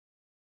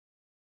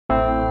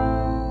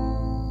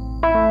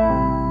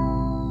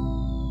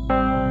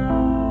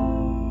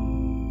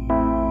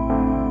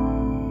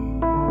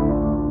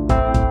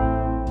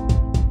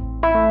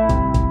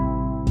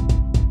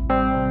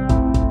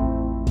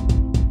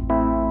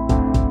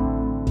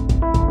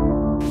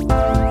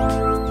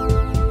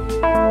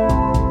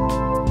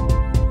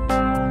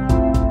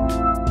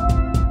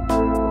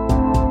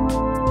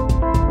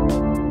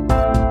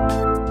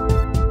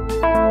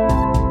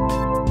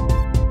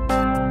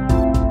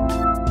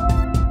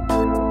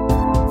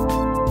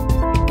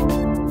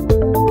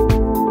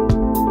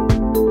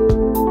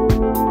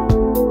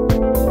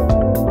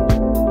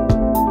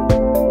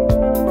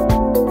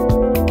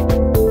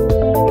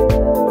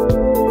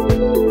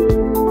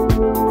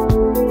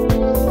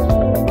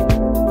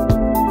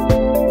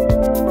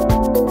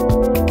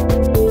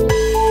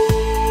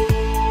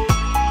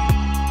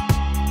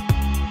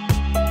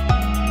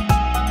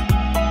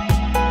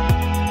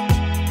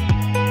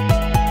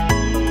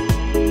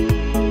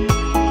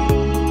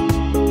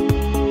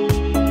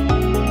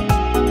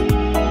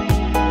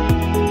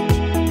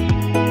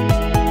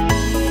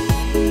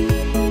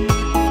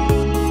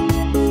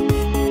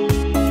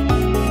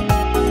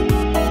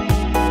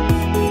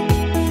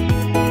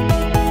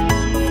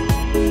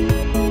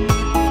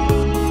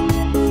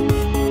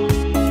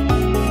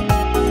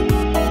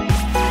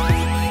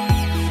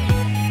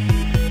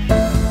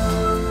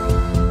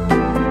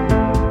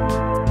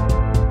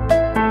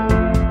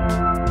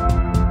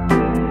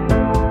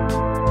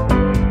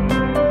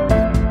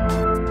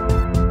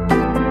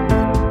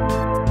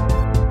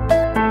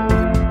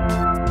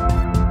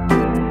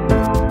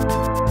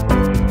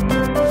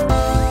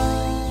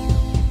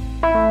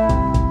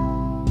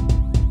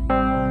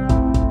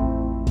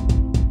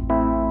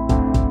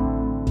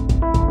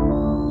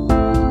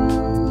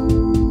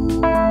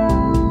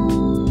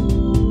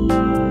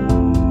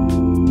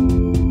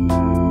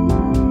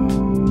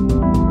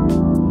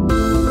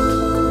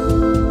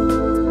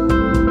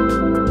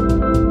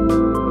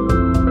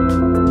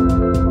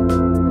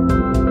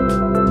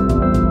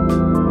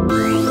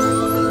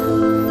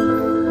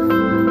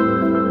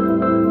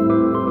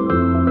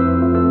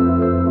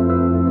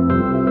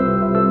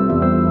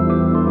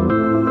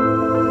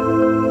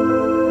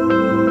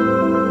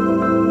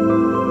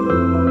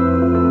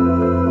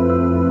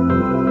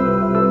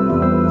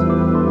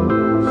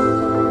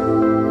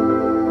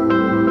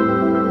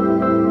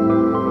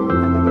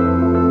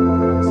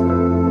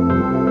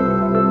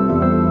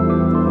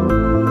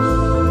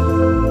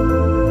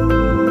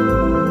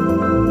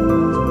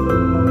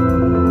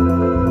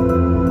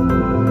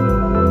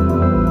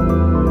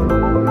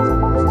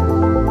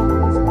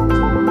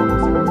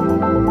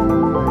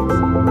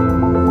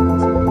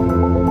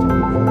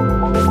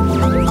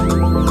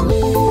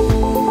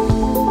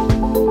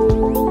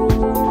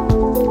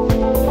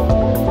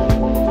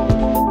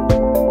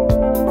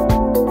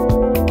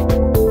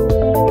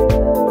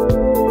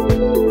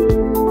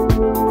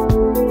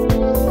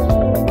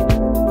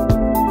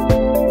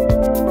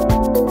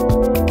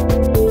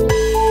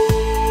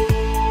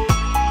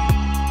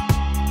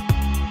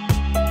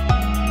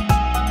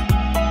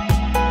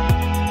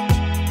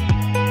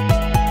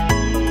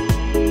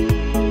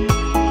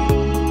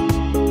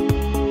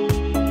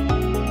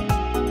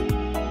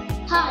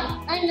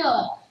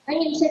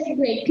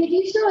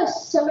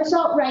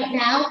result right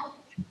now.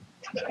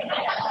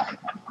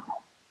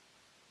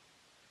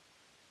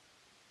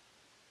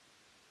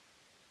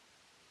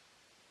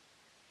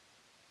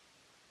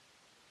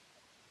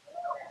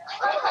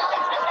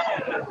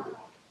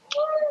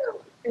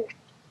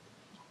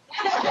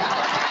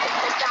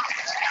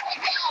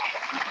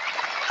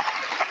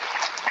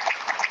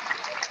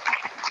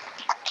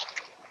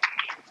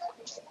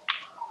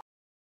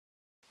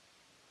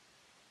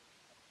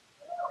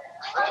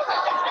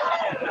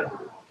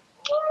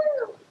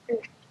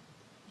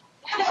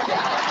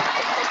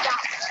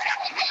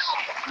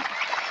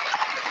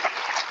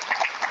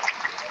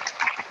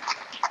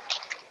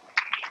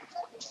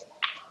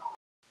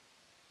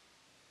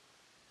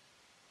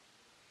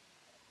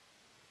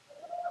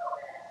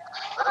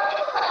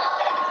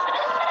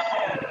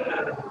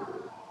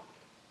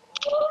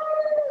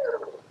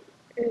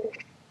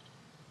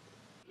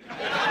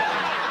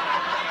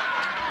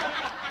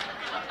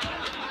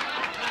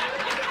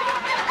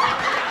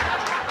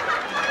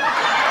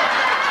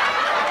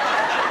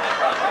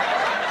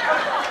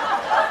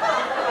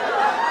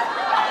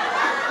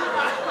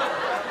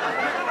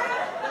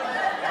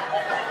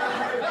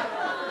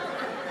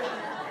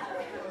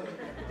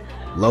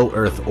 Low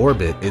Earth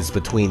orbit is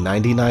between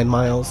 99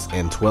 miles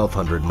and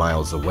 1,200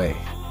 miles away.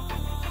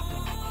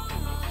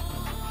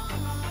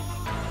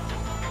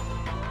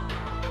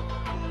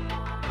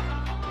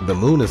 The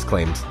moon is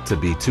claimed to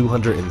be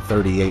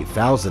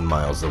 238,000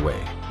 miles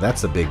away.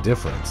 That's a big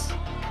difference.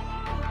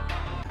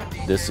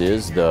 This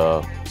is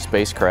the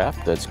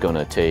spacecraft that's going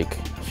to take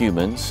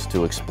humans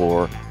to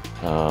explore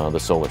the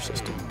solar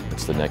system.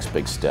 It's the next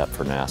big step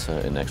for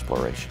NASA in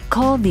exploration.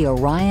 Called the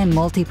Orion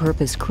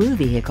Multipurpose Crew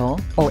Vehicle,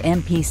 or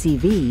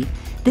MPCV,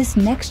 this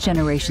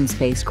next-generation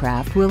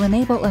spacecraft will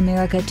enable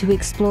America to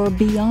explore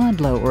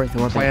beyond low Earth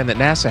orbit. The plan that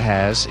NASA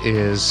has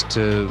is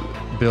to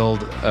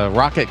build a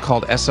rocket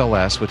called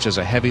SLS, which is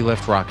a heavy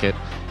lift rocket.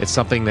 It's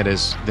something that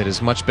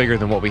is much bigger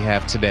than what we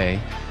have today,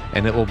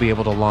 and it will be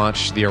able to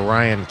launch the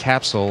Orion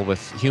capsule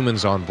with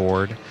humans on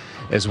board,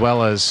 as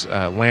well as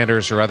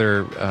landers or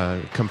other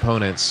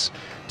components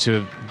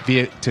to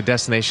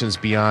destinations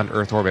beyond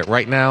Earth orbit.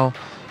 Right now,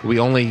 we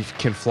only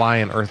can fly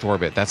in Earth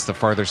orbit. That's the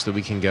farthest that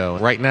we can go.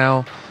 Right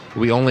now,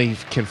 we only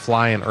can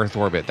fly in Earth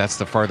orbit. That's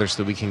the farthest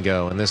that we can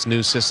go. And this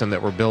new system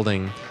that we're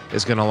building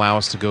is going to allow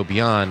us to go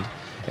beyond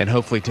and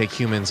hopefully take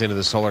humans into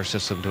the solar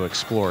system to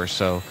explore.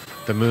 So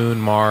the moon,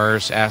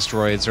 Mars,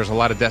 asteroids, there's a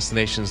lot of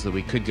destinations that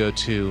we could go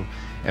to,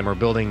 and we're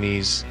building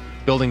these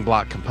building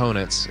block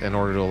components in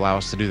order to allow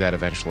us to do that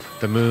eventually.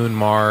 The moon,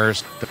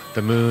 Mars,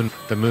 the moon.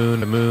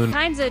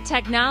 Kinds of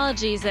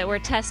technologies that we're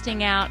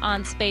testing out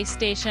on space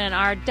station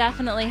are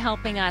definitely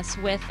helping us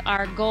with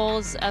our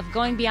goals of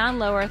going beyond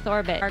low Earth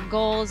orbit.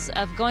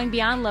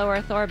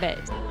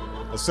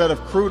 A set of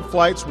crewed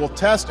flights will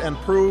test and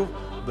prove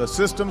the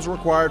systems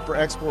required for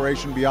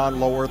exploration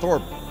beyond low Earth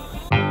orbit.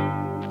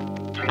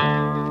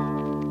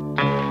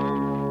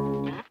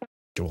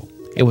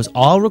 It was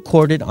all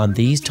recorded on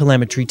these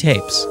telemetry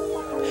tapes.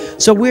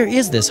 So where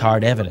is this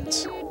hard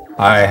evidence?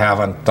 I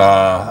haven't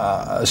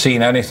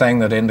seen anything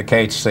that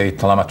indicates the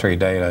telemetry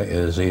data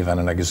is even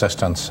in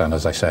existence, and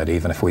as I said,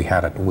 even if we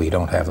had it, we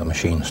don't have the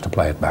machines to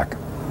play it back.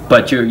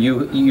 But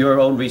your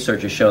own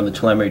research has shown the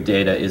telemetry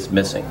data is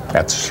missing.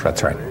 That's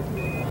right.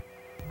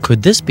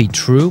 Could this be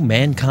true?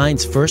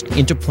 Mankind's first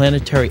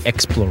interplanetary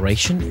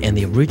exploration and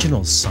the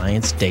original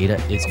science data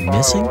is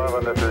missing?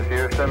 11, this is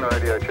Houston,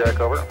 radio check,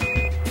 over.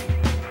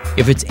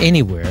 If it's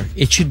anywhere,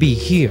 it should be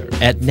here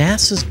at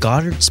NASA's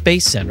Goddard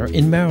Space Center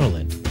in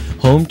Maryland,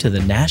 home to the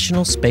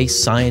National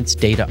Space Science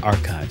Data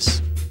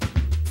Archives.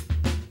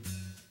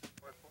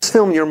 This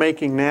film you're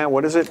making now,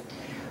 what is it?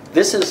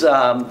 This is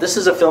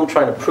a film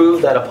trying to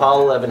prove that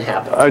Apollo 11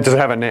 happened. Does it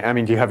have a name? I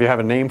mean, do you have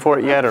a name for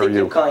it yet, or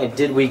you're calling it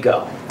 "Did We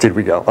Go"? Did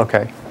we go?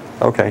 Okay,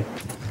 okay.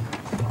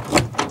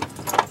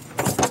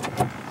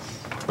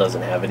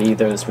 Doesn't have it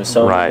either. The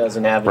Smithsonian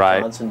doesn't have it.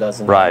 Johnson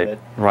doesn't have it.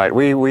 Right.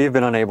 We've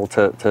been unable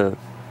to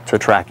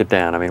track it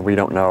down. I mean, we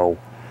don't know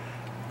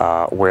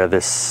where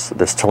this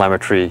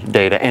telemetry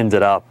data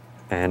ended up,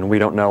 and we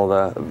don't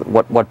know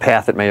what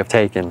path it may have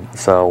taken.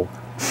 So,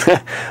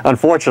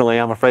 unfortunately,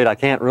 I'm afraid I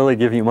can't really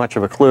give you much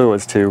of a clue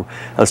as to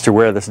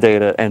where this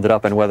data ended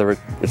up and whether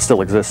it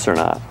still exists or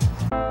not.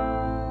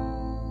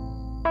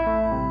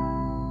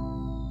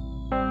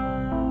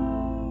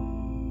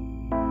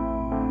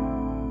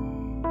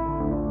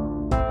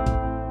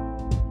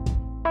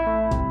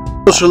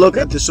 Closer look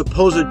at the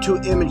supposed two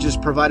images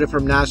provided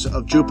from NASA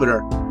of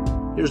Jupiter.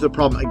 Here's the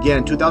problem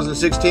again,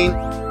 2016,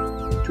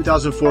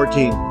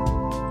 2014.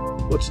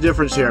 What's the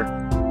difference here?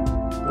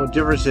 Well, the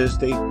difference is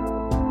they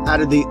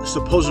added the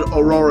supposed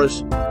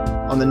auroras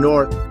on the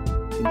north,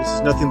 and this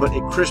is nothing but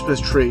a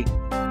Christmas tree.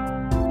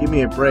 Give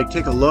me a break,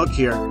 take a look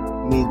here.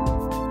 I mean,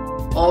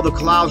 all the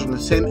clouds are in the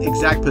same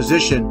exact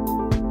position.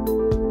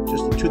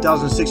 Just the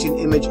 2016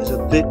 image is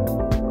a bit,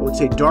 I would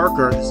say,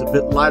 darker. It's a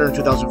bit lighter in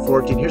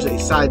 2014. Here's a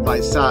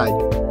side-by-side.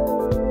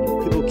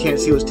 People can't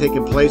see what's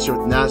taking place here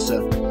with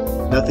NASA.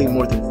 Nothing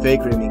more than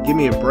fakery. I mean, give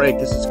me a break.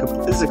 This is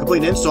a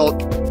complete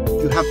insult.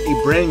 You have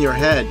a brain in your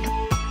head.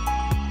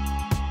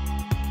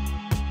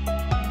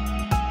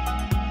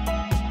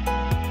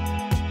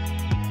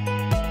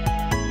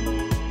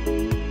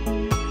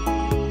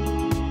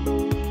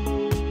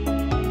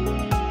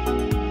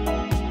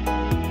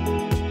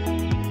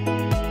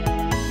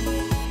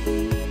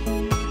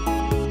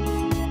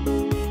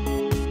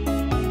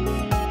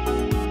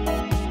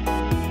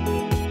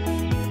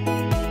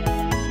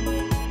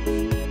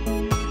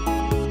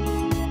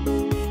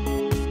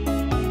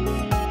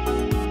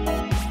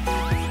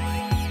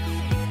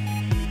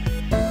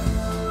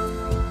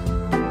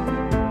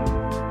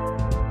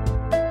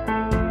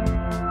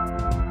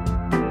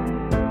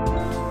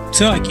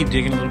 So I keep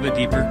digging a little bit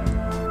deeper,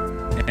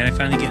 and I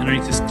finally get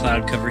underneath this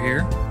cloud cover here,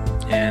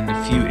 and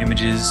a few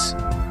images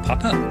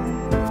pop up.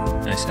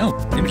 And I say, oh,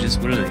 images,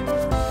 what are they?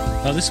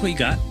 Well, this is what you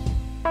got,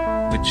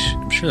 which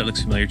I'm sure that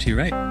looks familiar to you,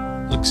 right?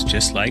 Looks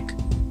just like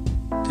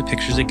the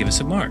pictures they give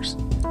us of Mars.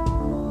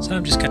 So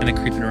I'm just kind of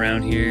creeping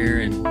around here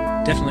and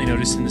definitely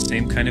noticing the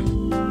same kind of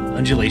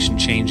undulation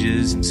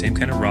changes and same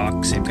kind of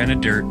rock, same kind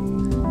of dirt.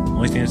 The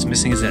only thing that's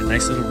missing is that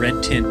nice little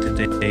red tint that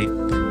they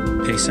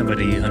pay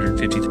somebody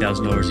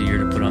 $150,000 a year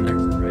to put on there,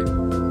 right?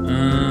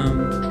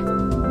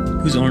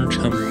 Whose orange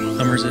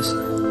Hummer is this?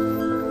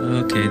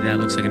 Okay, that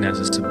looks like a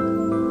NASA symbol.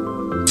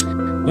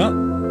 Well,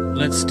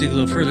 let's dig a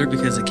little further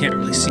because I can't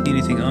really see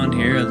anything on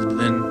here other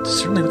than it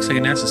certainly looks like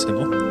a NASA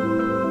symbol.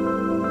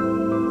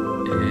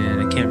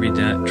 And I can't read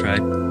that.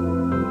 Tried.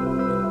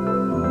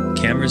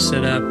 Cameras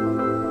set up,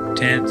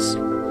 tents,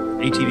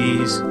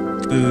 ATVs,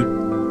 food.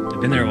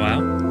 They've been there a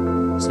while.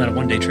 It's not a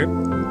one-day trip.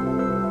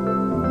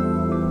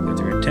 Got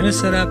their antennas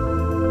set up out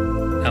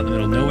in the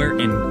middle of nowhere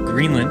in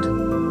Greenland.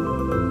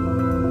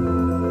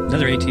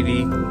 Another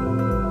ATV,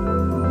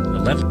 a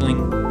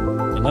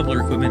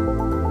leveler equipment.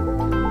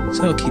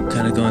 So I'll keep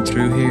kind of going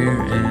through here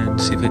and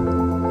see if it.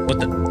 What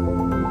the?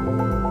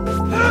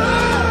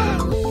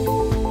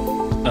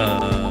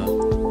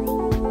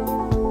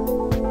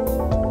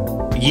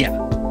 Yeah.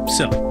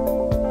 So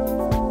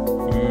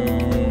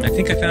I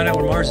think I found out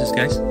where Mars is,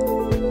 guys.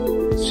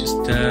 It's just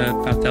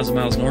about 1,000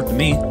 miles north of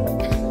me.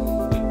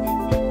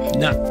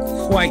 Not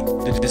quite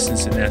the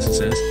distance that NASA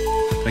says,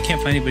 but I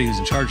can't find anybody who's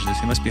in charge of this.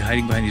 They must be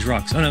hiding behind these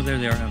rocks. Oh no, there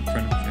they are out in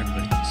front of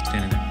everybody, just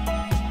standing there.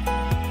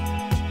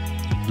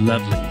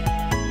 Lovely.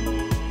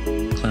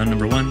 Cloud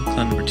number 1,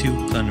 cloud number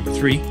 2, cloud number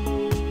 3.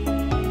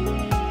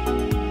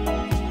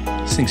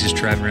 This thing's just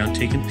driving around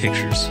taking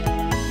pictures.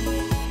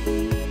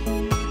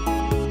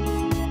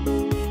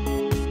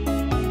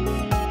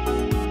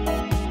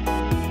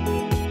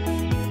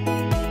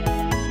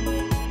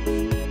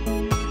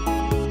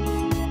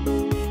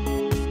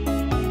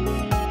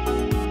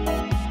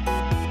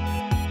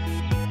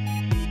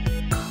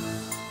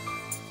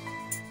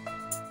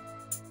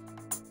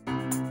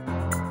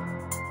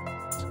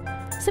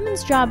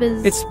 Simmons' job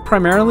is... It's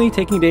primarily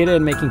taking data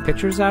and making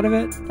pictures out of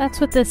it. That's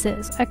what this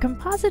is, a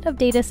composite of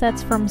data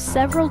sets from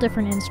several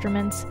different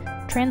instruments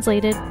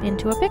translated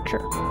into a picture.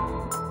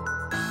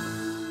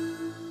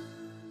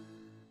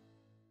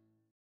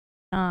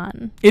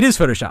 It is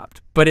photoshopped,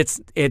 but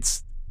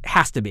it's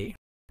has to be.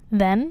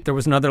 Then there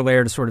was another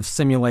layer to sort of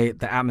simulate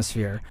the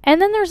atmosphere.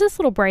 And then there's this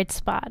little bright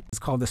spot. It's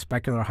called the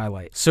specular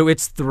highlight. So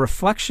it's the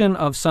reflection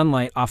of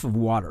sunlight off of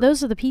water.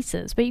 Those are the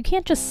pieces, but you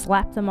can't just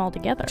slap them all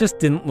together. It just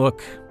didn't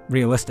look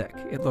realistic.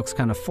 It looks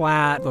kind of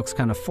flat, looks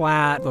kind of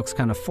flat, looks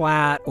kind of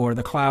flat, or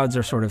the clouds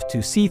are sort of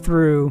too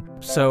see-through.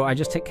 So I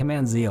just hit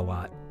Command Z a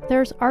lot.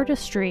 There's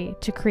artistry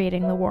to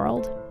creating the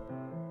world.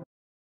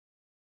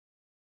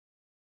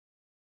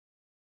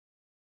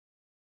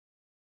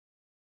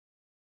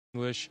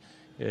 English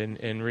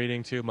in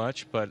reading too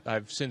much, but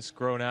I've since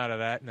grown out of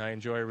that and I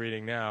enjoy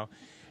reading now.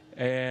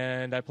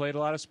 And I played a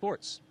lot of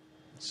sports.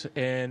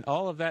 And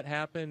all of that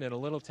happened in a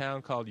little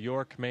town called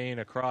York, Maine,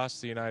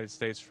 across the United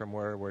States from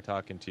where we're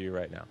talking to you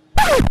right now.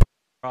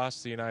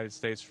 Across the United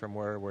States from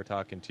where we're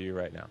talking to you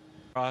right now.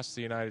 Across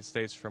the United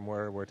States from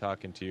where we're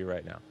talking to you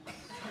right now.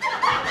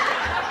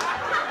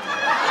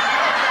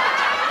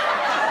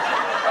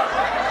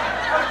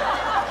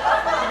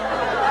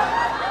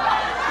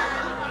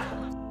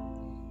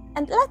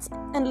 And let's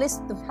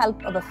enlist the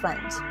help of a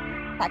friend,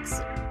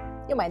 Paxi.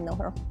 You might know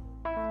her.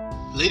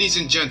 Ladies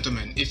and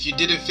gentlemen, if you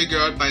didn't figure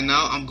out by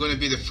now, I'm going to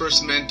be the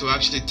first man to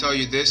actually tell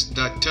you this,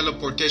 that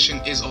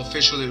teleportation is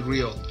officially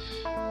real.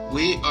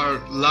 We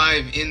are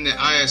live in the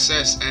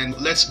ISS, and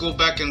let's go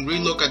back and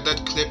relook at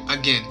that clip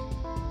again.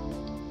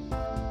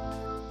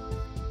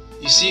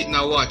 You see?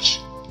 Now watch.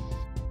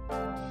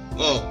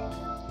 Oh,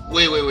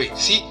 wait.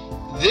 See,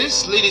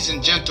 this, ladies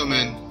and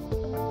gentlemen,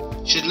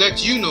 should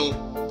let you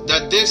know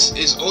that this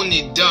is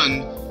only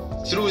done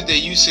through the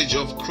usage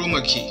of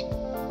chroma key.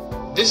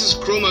 This is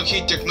chroma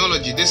key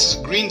technology. This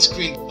is green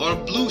screen or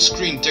blue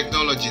screen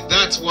technology.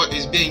 That's what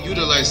is being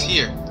utilized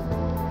here.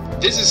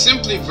 This is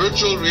simply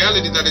virtual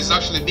reality that is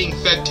actually being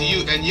fed to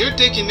you, and you're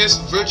taking this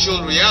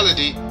virtual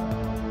reality,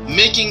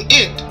 making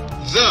it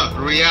the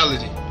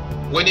reality.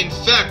 When in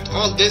fact,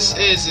 all this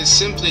is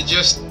simply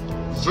just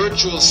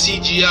virtual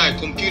CGI,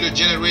 computer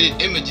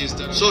generated images.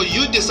 So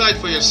you decide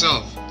for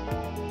yourself.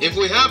 If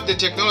we have the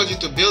technology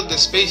to build the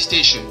space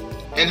station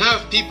and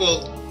have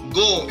people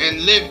go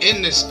and live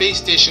in the space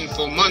station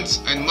for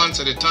months and months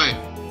at a time,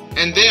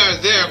 and they are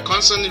there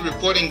constantly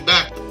reporting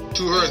back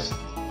to Earth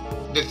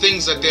the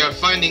things that they are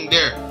finding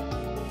there,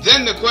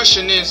 then the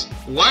question is,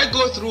 why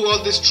go through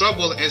all this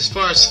trouble as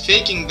far as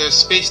faking the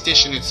space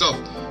station itself?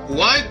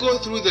 Why go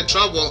through the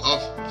trouble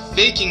of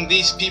faking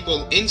these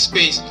people in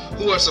space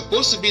who are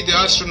supposed to be the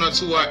astronauts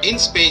who are in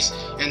space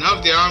and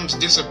have their arms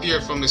disappear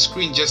from the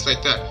screen just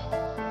like that?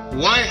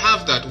 Why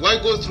have that? Why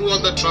go through all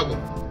that trouble?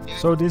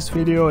 So this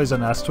video is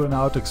an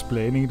astronaut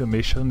explaining the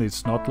mission.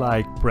 It's not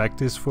like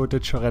practice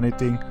footage or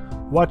anything.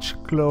 Watch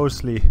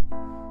closely.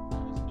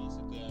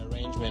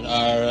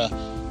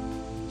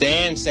 management.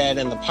 Dan sat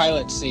in the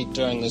pilot seat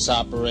during this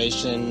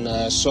operation,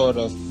 sort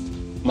of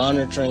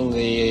monitoring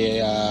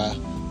the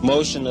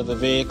motion of the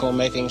vehicle,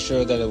 making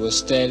sure that it was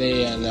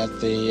steady and that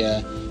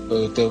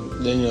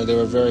there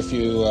were very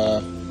few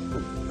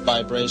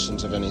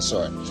vibrations of any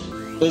sort.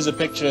 Here's a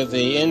picture of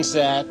the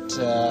INSAT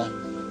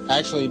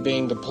actually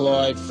being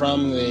deployed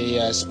from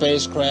the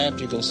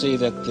spacecraft. You can see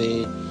that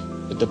the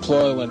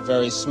deploy went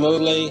very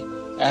smoothly.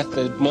 At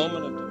the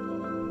moment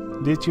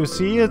of... Did you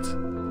see it?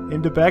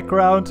 In the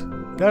background?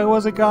 There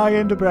was a guy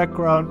in the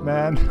background,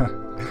 man.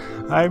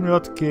 I'm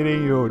not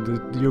kidding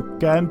you. You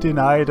can't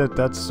deny that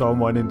that's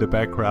someone in the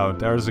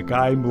background. There's a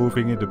guy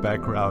moving in the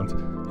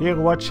background. Here,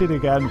 watch it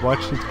again.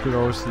 Watch it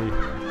closely.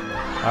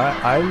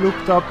 I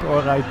looked up, or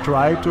I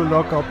tried to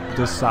look up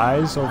the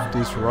size of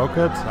this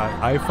rocket.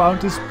 I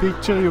found this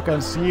picture. You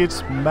can see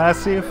it's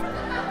massive.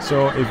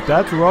 So if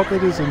that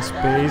rocket is in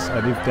space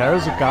and if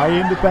there's a guy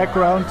in the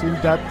background in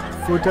that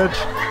footage,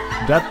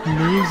 that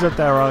means that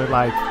there are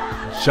like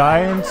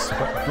giants,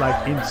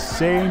 like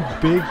insane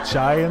big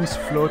giants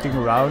floating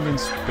around in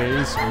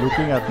space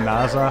looking at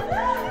NASA.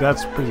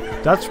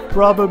 That's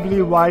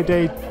probably why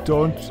they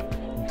don't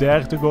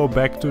dare to go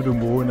back to the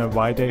moon and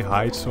why they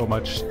hide so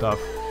much stuff.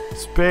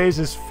 Space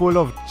is full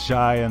of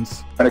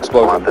giants. An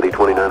explosion. Velocity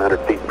 2,900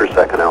 feet per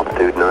second,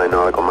 altitude 9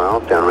 nautical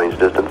miles, downrange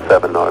distance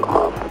 7 nautical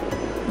miles.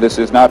 This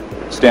is not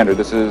standard.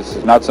 This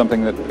is not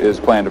something that is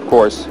planned, of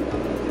course.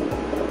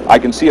 I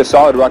can see a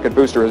solid rocket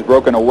booster has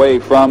broken away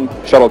from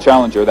Shuttle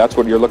Challenger. That's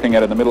what you're looking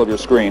at in the middle of your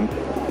screen.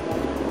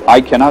 I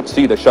cannot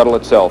see the shuttle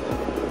itself.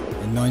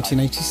 In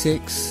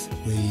 1986,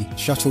 the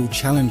Shuttle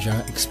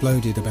Challenger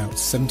exploded about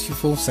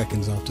 74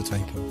 seconds after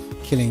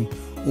takeoff, killing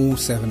all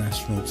 7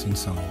 astronauts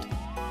inside.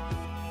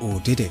 Or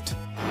did it?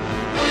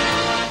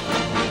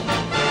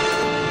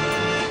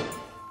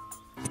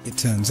 It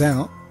turns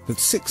out that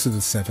 6 of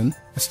the 7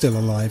 are still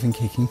alive and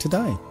kicking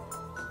today.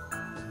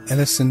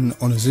 Ellison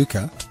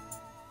Onizuka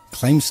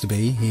claims to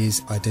be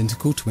his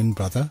identical twin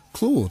brother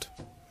Claude.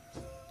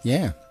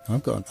 Yeah,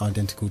 I've got an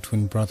identical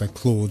twin brother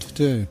Claude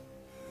too.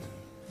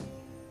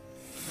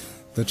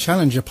 The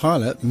Challenger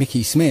pilot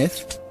Mickey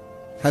Smith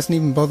hasn't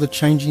even bothered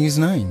changing his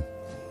name.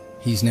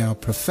 He's now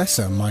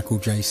Professor Michael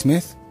J.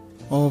 Smith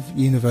of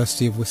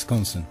University of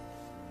Wisconsin.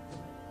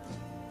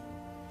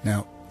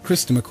 Now,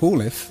 Krista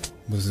McAuliffe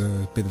was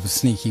a bit of a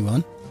sneaky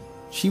one.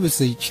 She was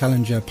the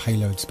Challenger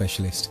payload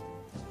specialist,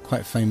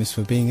 quite famous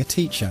for being a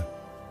teacher.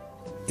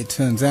 It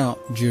turns out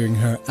during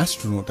her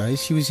astronaut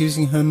days she was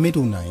using her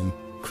middle name,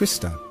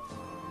 Krista,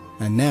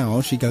 and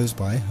now she goes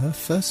by her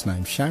first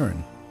name,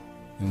 Sharon,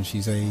 and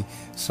she's a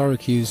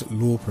Syracuse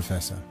law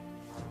professor.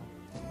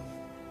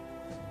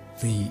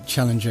 The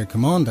Challenger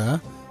commander,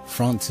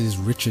 Francis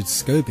Richard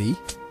Scobie,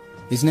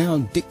 is now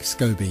Dick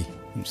Scobie,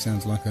 which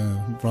sounds like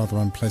a rather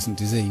unpleasant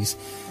disease,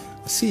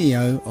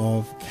 CEO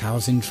of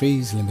Cows in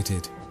Trees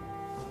Limited.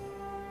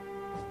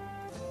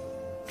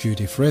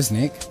 Judith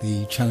Resnick,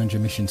 the Challenger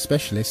mission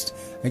specialist,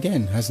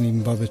 again hasn't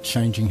even bothered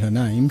changing her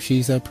name.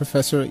 She's a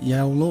professor at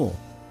Yale Law.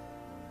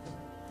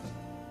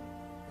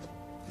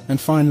 And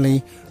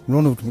finally,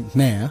 Ronald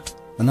McNair,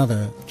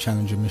 another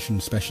Challenger mission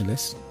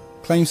specialist,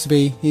 claims to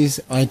be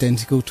his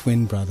identical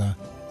twin brother,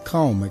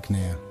 Carl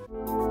McNair.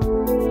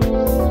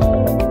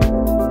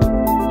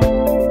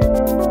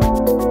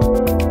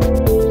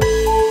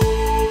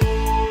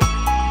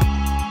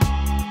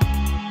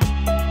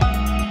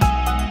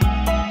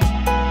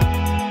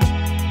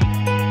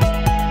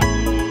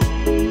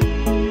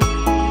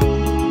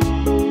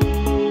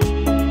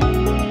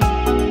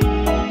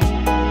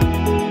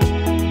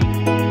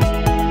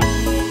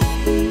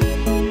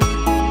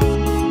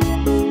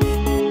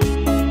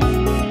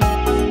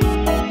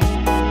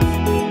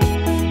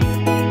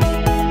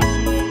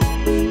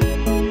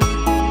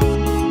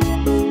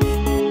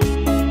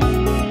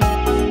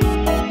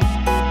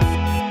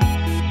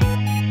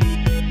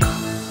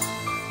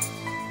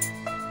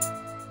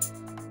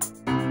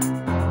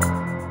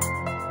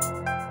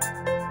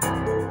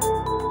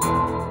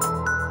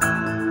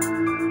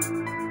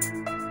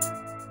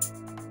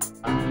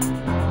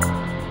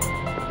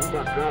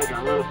 Dragging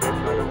a little bit, but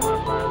I don't want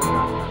to fire the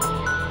gun.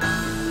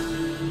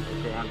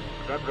 Okay, I'm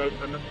separated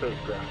from the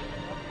spacecraft.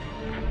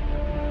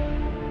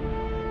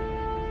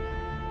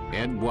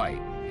 Ed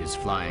White is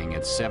flying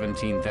at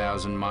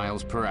 17,000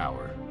 miles per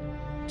hour,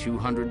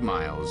 200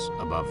 miles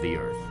above the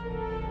Earth.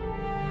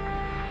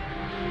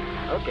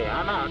 Okay,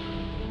 I'm out.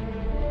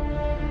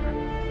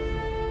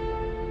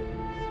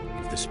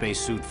 If the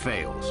spacesuit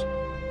fails,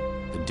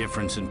 the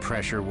difference in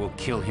pressure will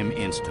kill him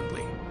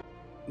instantly.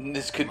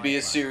 This could be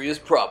a serious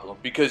problem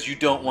because you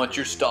don't want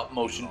your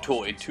stop-motion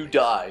toy to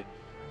die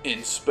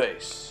in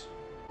space.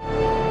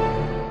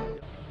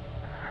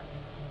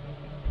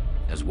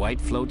 As White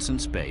floats in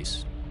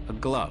space, a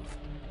glove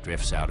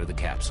drifts out of the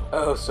capsule.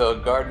 Oh, so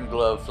a garden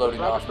glove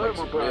floating off makes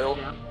it real?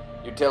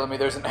 You're telling me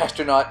there's an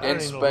astronaut in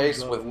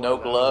space with no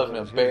glove and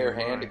a bare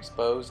hand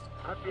exposed?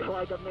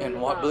 And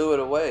what blew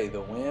it away?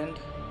 The wind?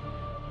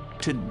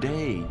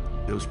 Today,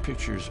 those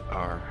pictures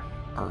are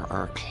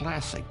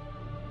classic.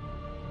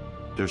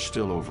 they're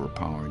still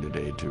overpowering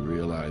today to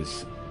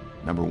realize,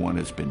 number one,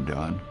 it's been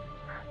done,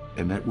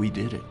 and that we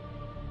did it.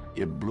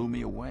 It blew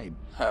me away.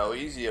 How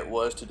easy it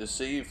was to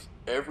deceive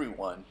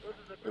everyone.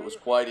 It was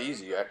quite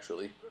easy,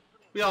 actually.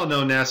 We all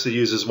know NASA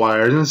uses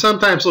wires, and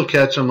sometimes we'll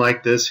catch them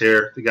like this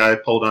here. The guy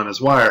pulled on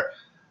his wire.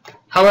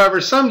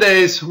 However, some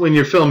days when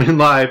you're filming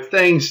live,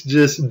 things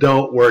just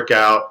don't work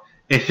out,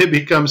 and it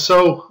becomes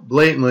so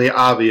blatantly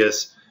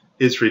obvious,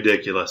 it's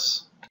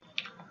ridiculous.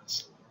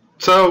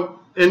 So,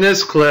 in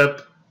this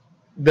clip,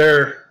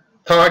 they're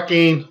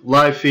talking,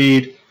 live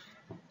feed,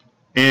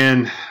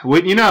 and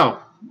wouldn't you know,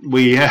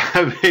 we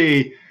have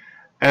a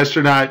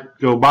astronaut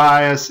go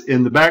by us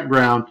in the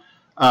background,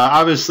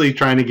 obviously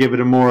trying to give it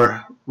a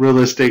more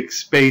realistic,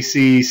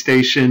 spacey,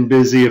 station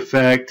busy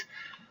effect.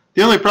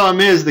 The only problem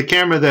is the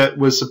camera that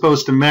was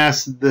supposed to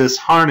mask this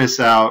harness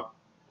out,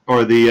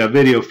 or the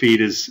video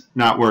feed, is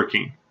not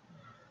working.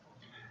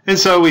 And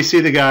so we see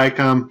the guy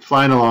come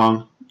flying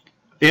along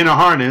in a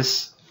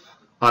harness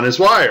on his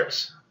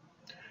wires.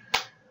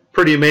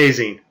 Pretty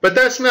amazing. But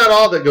that's not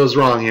all that goes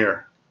wrong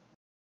here.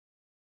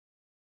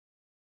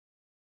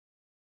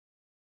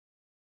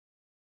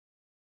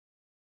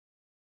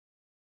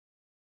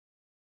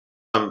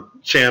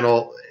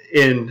 Channel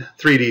in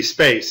 3D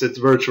space. It's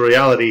virtual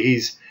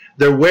reality.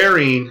 They're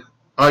wearing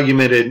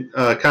augmented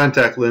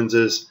contact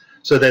lenses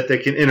so that they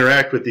can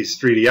interact with these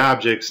 3D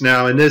objects.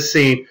 Now, in this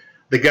scene,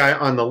 the guy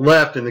on the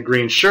left in the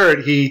green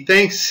shirt, he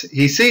thinks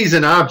he sees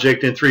an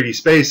object in 3D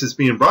space that's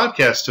being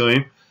broadcast to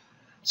him.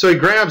 So he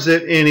grabs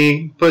it and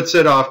he puts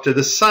it off to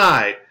the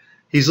side.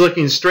 He's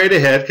looking straight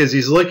ahead because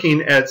he's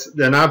looking at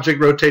an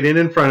object rotating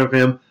in front of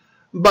him,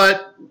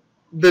 but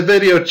the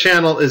video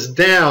channel is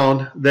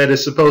down that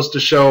is supposed to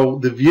show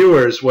the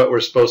viewers what we're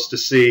supposed to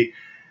see,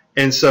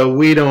 and so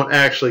we don't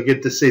actually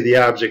get to see the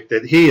object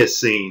that he is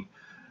seeing.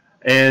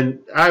 And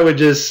I would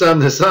just sum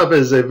this up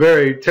as a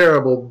very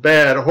terrible,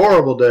 bad,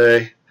 horrible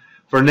day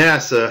for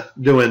NASA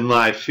doing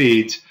live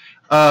feeds.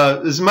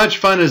 As much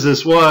fun as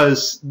this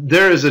was,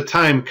 there is a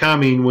time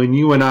coming when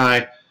you and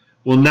I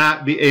will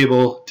not be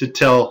able to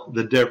tell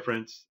the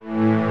difference.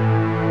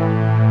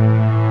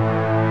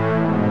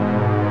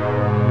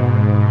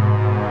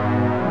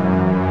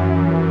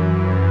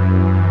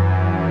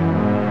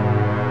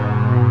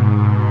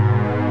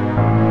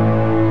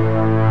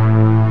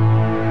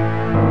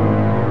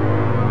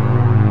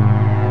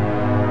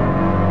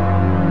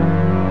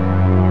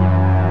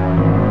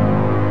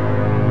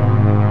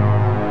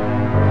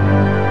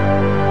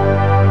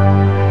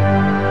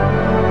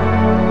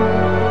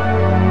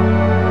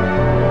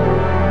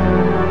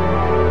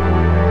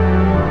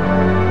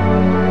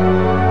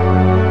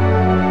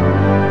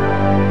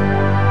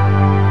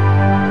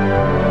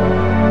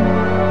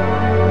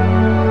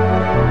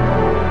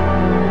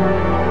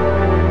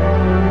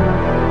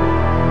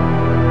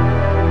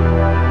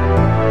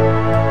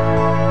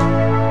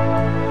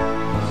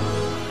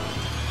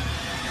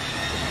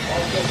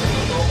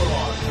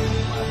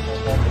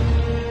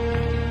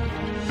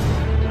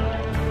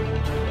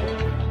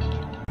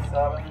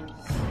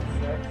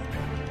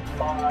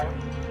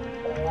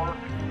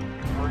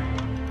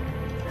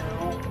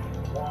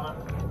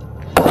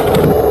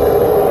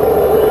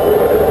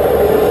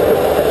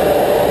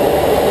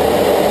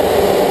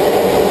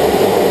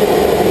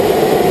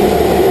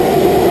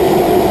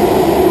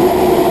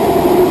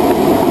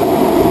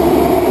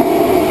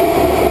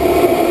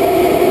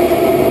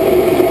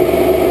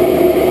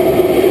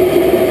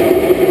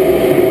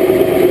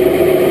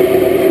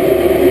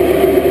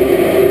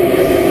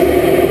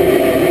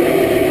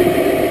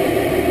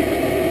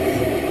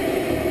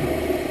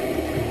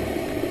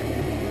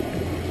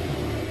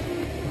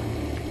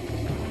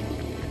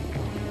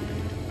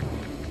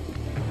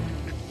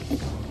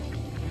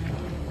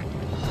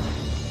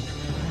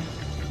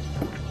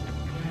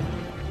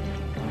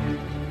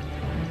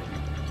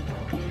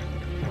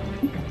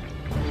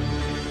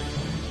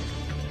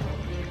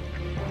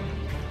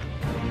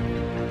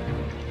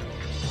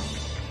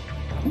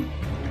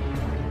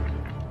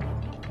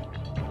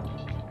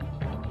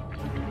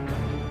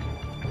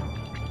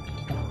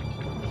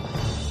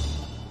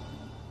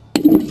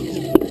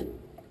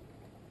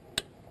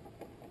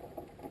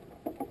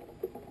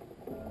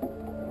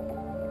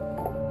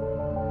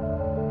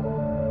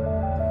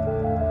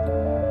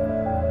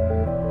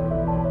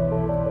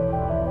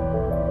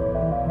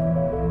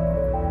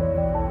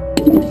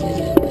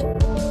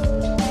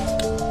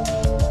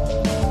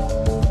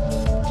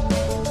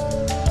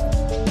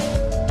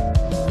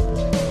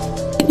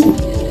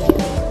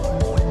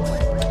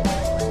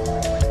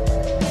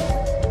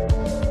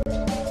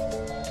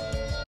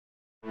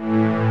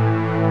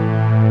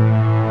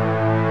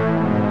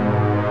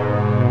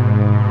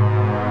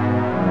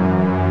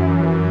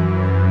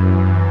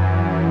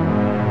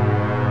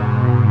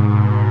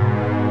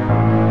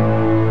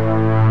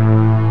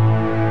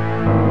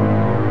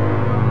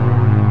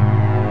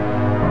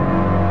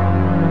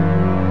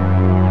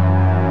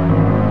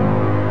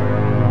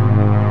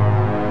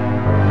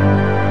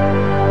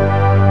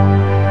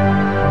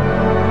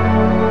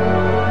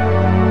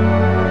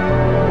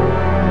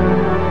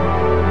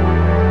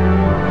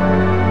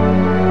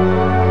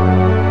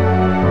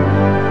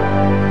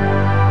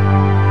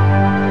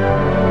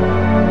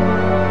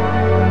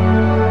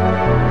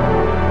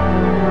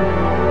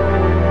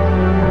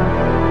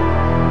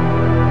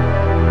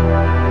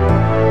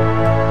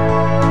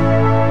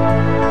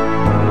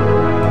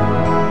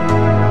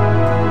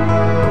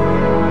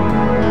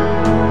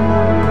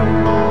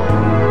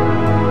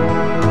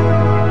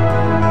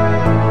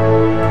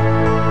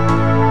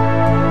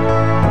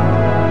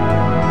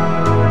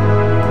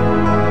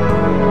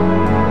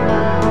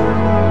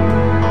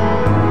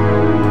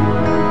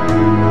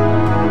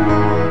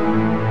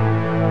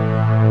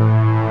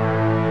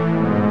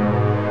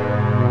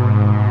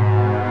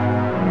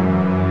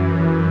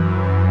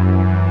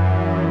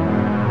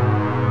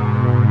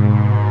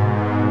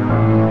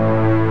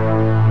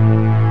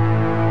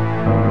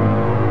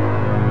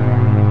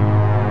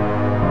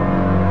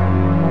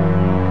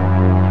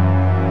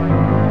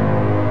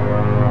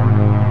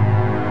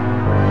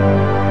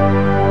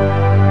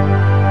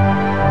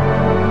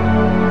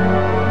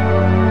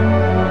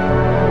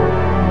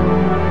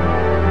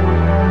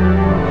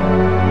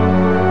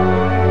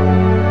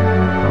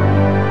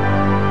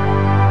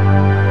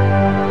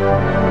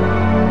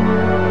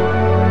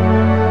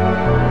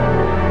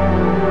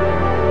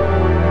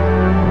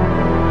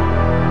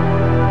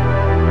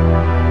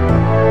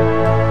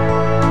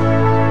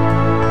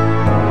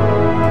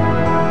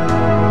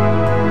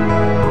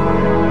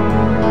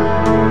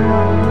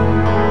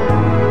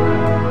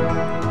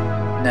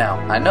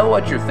 I know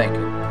what you're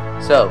thinking.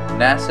 So,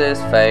 NASA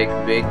is fake,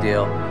 big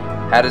deal.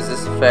 How does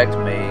this affect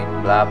me?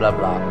 Blah, blah,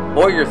 blah.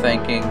 Or you're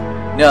thinking,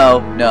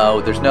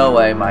 no, there's no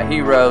way my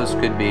heroes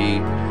could be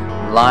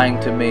lying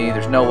to me.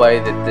 There's no way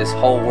that this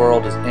whole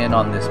world is in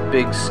on this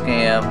big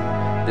scam.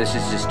 This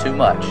is just too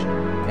much.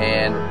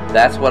 And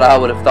that's what I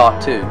would have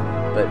thought too.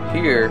 But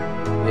here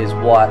is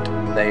what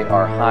they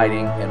are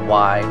hiding and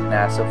why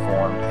NASA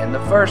formed in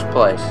the first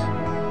place.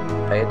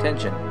 Pay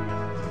attention.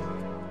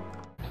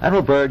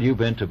 Admiral Byrd, you've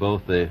been to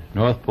both the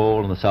North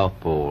Pole and the South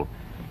Pole.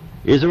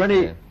 Is there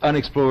any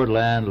unexplored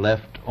land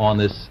left on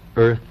this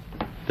Earth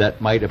that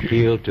might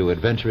appeal to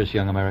adventurous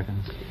young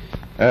Americans?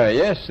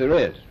 Yes, there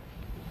is.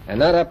 And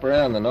not up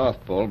around the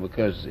North Pole,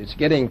 because it's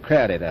getting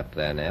crowded up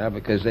there now,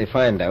 because they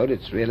find out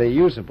it's really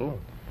usable,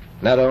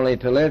 not only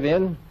to live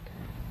in,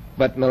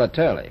 but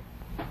militarily.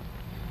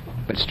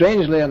 But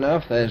strangely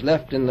enough, there's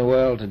left in the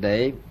world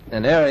today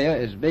an area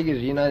as big as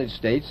the United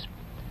States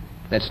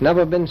that's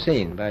never been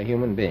seen by a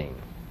human being.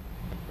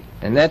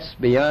 And that's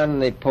beyond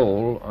the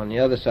pole, on the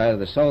other side of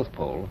the South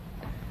Pole,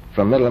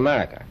 from Middle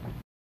America.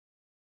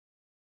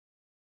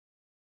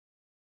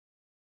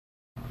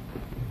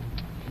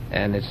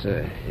 And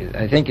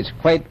I think it's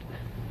quite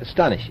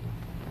astonishing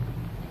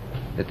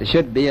that there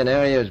should be an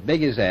area as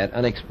big as that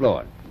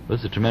unexplored.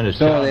 That's a tremendous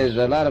So challenge. there's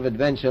a lot of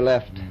adventure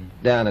left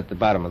down at the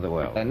bottom of the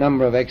world. A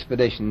number of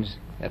expeditions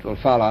that will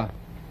follow,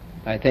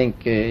 I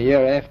think,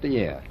 year after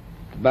year,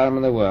 at the bottom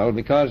of the world,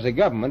 because the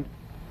government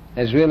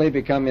has really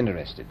become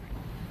interested.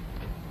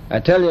 I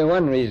tell you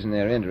one reason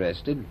they're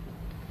interested.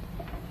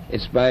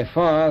 It's by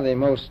far the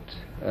most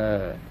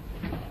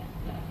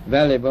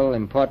valuable,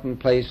 important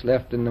place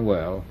left in the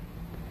world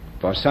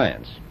for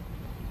science.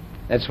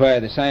 That's why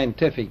the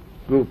scientific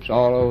groups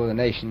all over the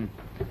nation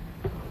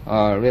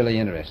are really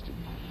interested.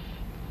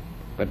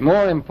 But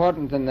more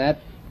important than that,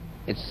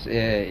 it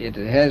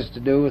has to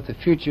do with the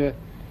future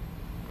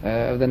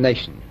of the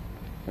nation,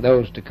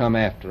 those to come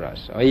after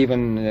us, or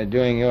even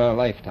during your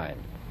lifetime.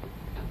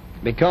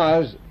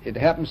 Because it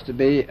happens to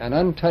be an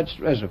untouched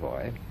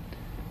reservoir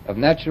of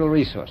natural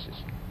resources.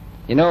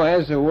 You know,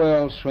 as the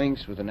world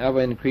shrinks with an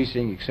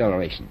ever-increasing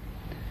acceleration,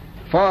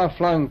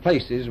 far-flung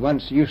places,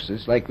 once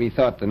useless, like we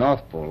thought the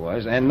North Pole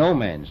was, and no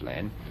man's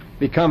land,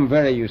 become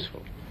very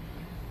useful.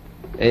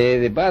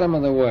 The bottom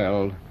of the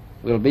world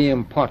will be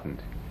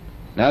important,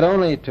 not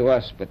only to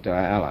us, but to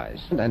our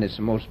allies. And it's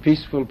the most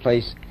peaceful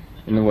place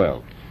in the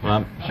world. Well,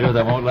 I'm sure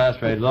that won't last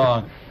very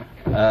long.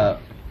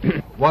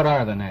 What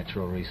are the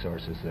natural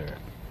resources there?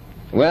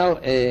 Well,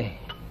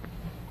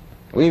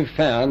 we've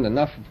found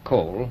enough of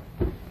coal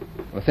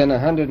within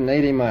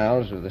 180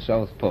 miles of the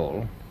South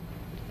Pole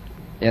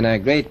in a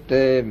great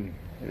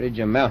ridge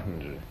of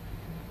mountains.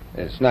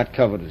 It's not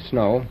covered with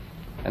snow,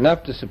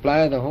 enough to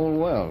supply the whole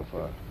world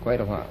for quite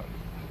a while.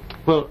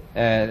 Well,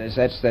 that's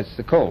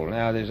the coal.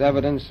 Now, there's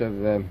evidence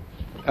of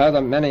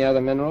many other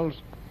minerals.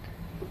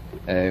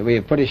 We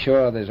are pretty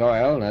sure there's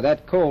oil. Now,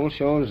 that coal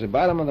shows the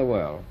bottom of the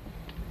world.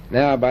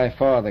 Now, by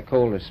far the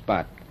coldest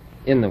spot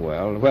in the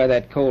world. Where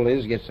that coal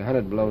is gets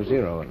 100 below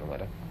zero in the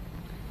winter.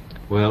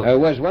 Well, it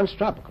was once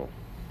tropical.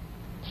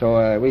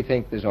 So we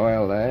think there's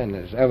oil there, and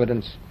there's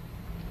evidence,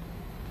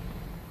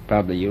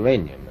 probably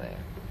uranium there.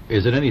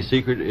 Is it any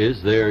secret?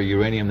 Is there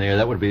uranium there?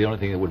 That would be the only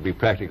thing that would be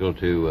practical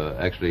to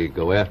actually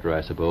go after,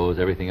 I suppose.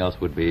 Everything else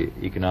would be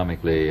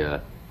economically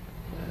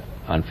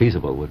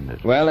unfeasible, wouldn't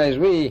it? Well, as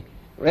we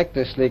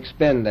recklessly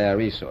expend our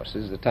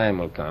resources, the time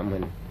will come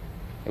when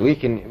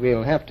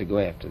we'll have to go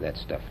after that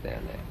stuff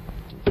down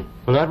there.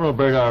 Well, Admiral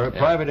Byrd, are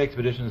private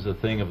expeditions a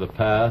thing of the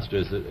past?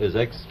 Is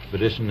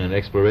expedition and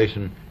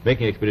exploration,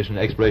 making expedition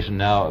and exploration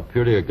now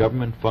purely a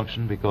government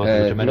function because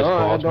of the tremendous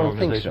cost and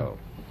organization? No, I don't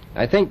think so.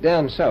 I think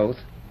down south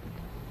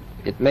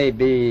it may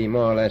be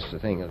more or less a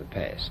thing of the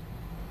past,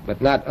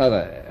 but not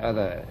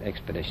other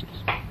expeditions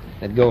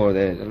that go.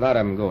 There's a lot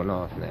of them go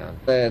north now.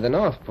 The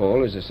North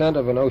Pole is the center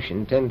of an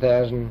ocean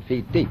 10,000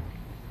 feet deep.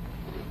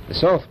 The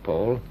South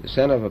Pole, the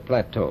center of a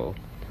plateau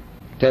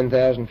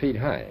 10,000 feet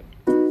high.